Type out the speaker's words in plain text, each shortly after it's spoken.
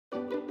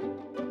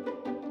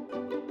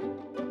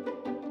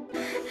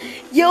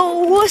Yo,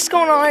 what's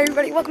going on,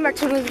 everybody? Welcome back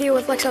to another video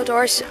with Lex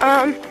Outdoors.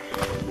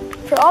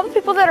 For all the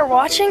people that are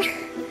watching,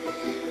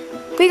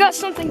 we got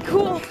something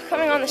cool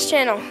coming on this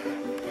channel.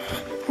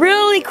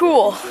 Really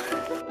cool.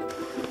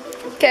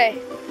 Okay.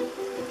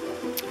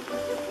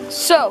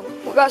 So,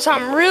 we got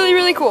something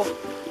really cool.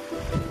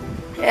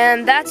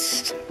 And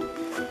that's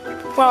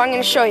what I'm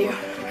going to show you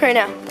right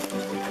now.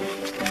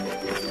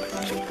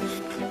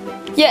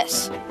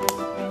 Yes.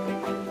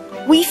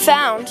 We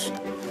found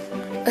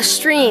a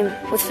stream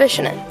with fish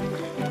in it.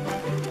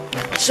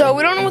 So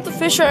we don't know what the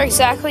fish are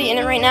exactly in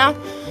it right now.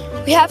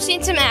 We have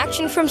seen some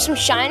action from some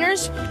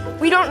shiners.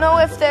 We don't know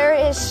if there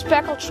is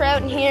speckled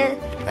trout in here.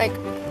 Like,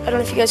 I don't know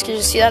if you guys can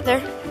just see that there.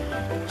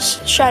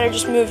 Shiner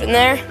just moved in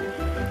there.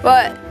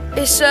 But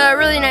it's a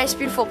really nice,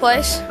 beautiful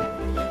place.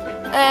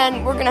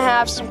 And we're gonna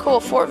have some cool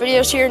fort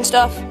videos here and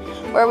stuff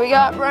where we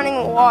got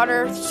running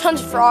water,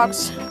 tons of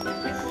frogs.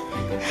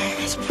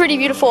 It's pretty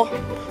beautiful.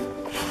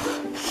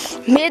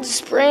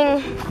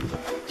 Mid-spring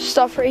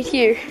stuff right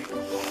here.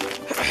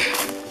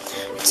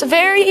 It's a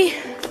very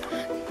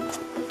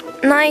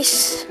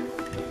nice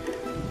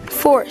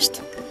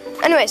forest.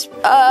 Anyways,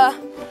 a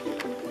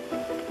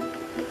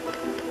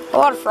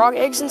lot of frog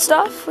eggs and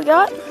stuff we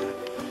got.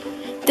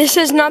 This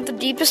is not the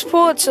deepest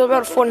pool, it's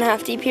about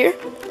 4.5 deep here.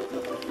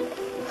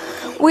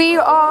 We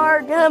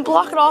are gonna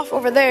block it off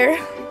over there,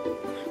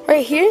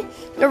 right here,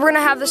 and we're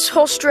gonna have this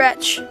whole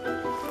stretch.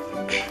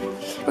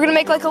 We're gonna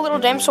make like a little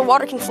dam so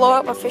water can flow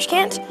out but fish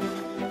can't,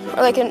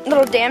 or like a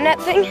little dam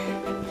net thing,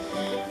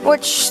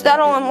 which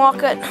that'll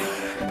unlock it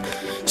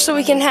so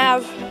we can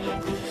have,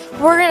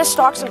 we're gonna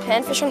stock some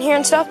panfish in here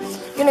and stuff.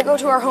 We're gonna go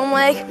to our home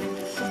lake,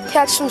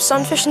 catch some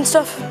sunfish and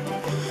stuff,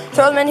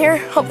 throw them in here,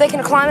 hope they can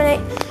acclimate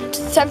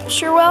to the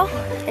temperature well,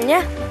 and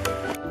yeah.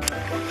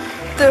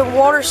 The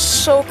water's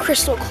so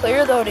crystal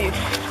clear though, dude.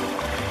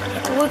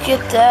 Look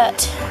at that.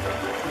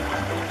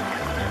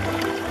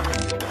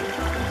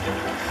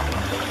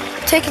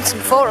 Taking some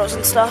photos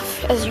and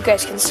stuff, as you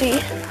guys can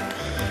see,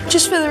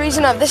 just for the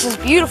reason of this is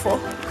beautiful.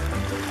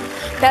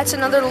 That's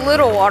another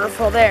little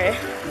waterfall there.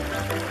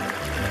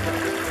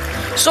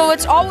 So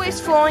it's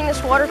always flowing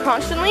this water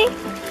constantly,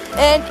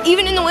 and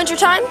even in the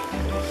wintertime,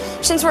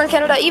 since we're in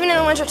Canada, even in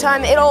the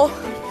wintertime, it'll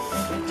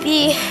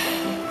be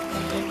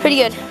pretty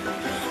good.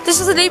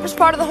 This is the deepest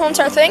part of the whole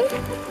entire thing.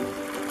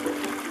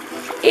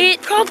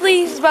 It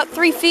probably is about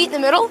 3 feet in the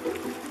middle,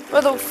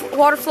 where the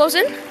water flows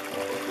in.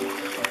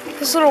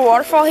 This little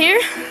waterfall here,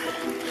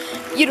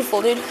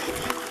 beautiful, dude.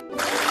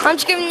 I'm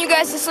just giving you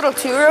guys this little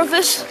tour of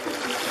this,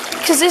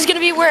 because this is going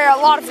to be where a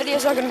lot of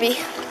videos are going to be.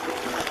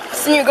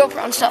 It's the new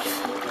GoPro and stuff.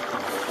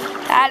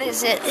 That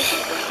is it.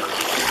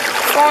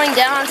 Falling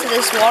down to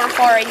this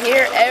waterfall right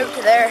here, out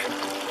to there.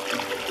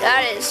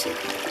 That is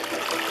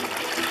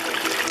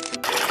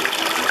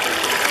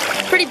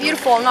pretty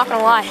beautiful, I'm not going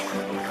to lie.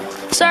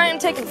 Sorry I'm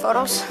taking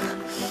photos.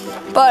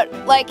 But,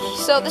 like,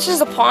 so this is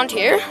the pond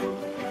here,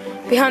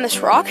 behind this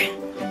rock.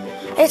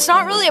 It's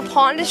not really a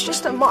pond, it's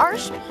just a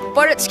marsh,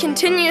 but it's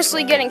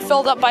continuously getting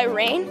filled up by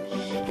rain.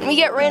 And we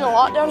get rain a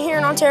lot down here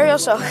in Ontario,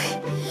 so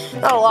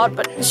not a lot,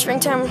 but in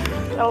springtime,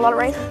 got a lot of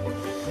rain.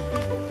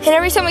 And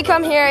every time we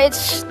come here,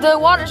 the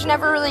water's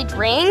never really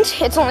drained,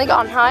 it's only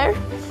gotten higher.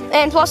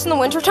 And plus in the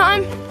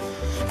wintertime,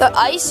 the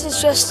ice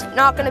is just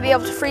not gonna be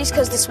able to freeze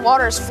because this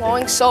water is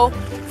flowing so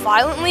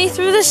violently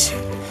through this.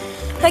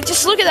 Like,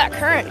 just look at that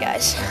current,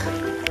 guys.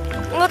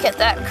 Look at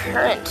that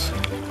current.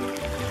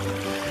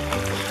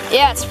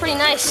 Yeah, it's pretty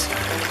nice.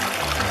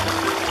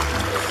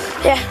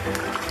 Yeah.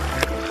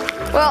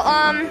 Well,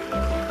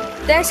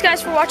 thanks guys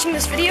for watching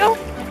this video.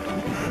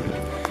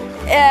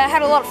 I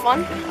had a lot of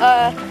fun.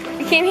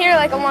 We came here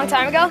like a long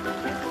time ago.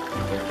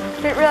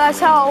 Didn't realize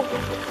how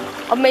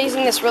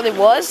amazing this really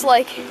was.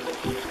 Like,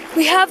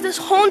 we have this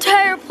whole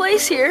entire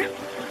place here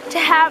to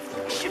have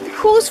the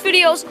coolest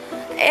videos,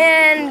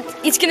 and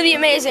it's gonna be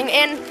amazing.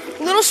 And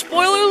little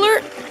spoiler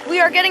alert, we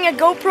are getting a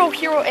GoPro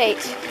Hero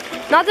 8.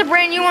 Not the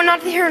brand new one,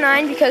 not the Hero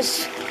 9,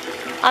 because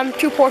I'm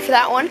too poor for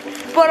that one.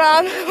 But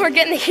we're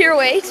getting the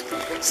Hero 8.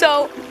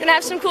 So, gonna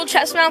have some cool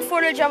chest mount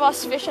footage of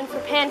us fishing for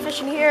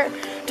panfish in here,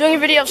 doing a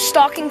video of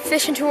stalking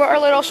fish into our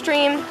little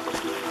stream.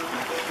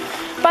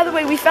 By the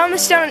way, we found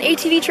this down an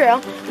ATV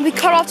trail, and we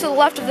cut off to the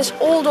left of this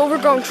old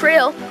overgrown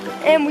trail,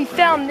 and we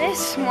found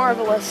this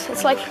marvelous.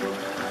 It's like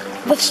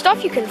the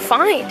stuff you can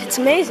find. It's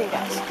amazing,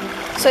 guys.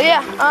 So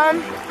yeah, I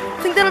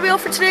think that'll be all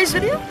for today's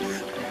video.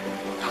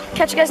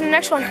 Catch you guys in the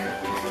next one.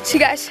 See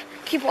you guys.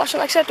 Keep watching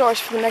Lex Outdoors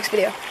for the next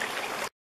video.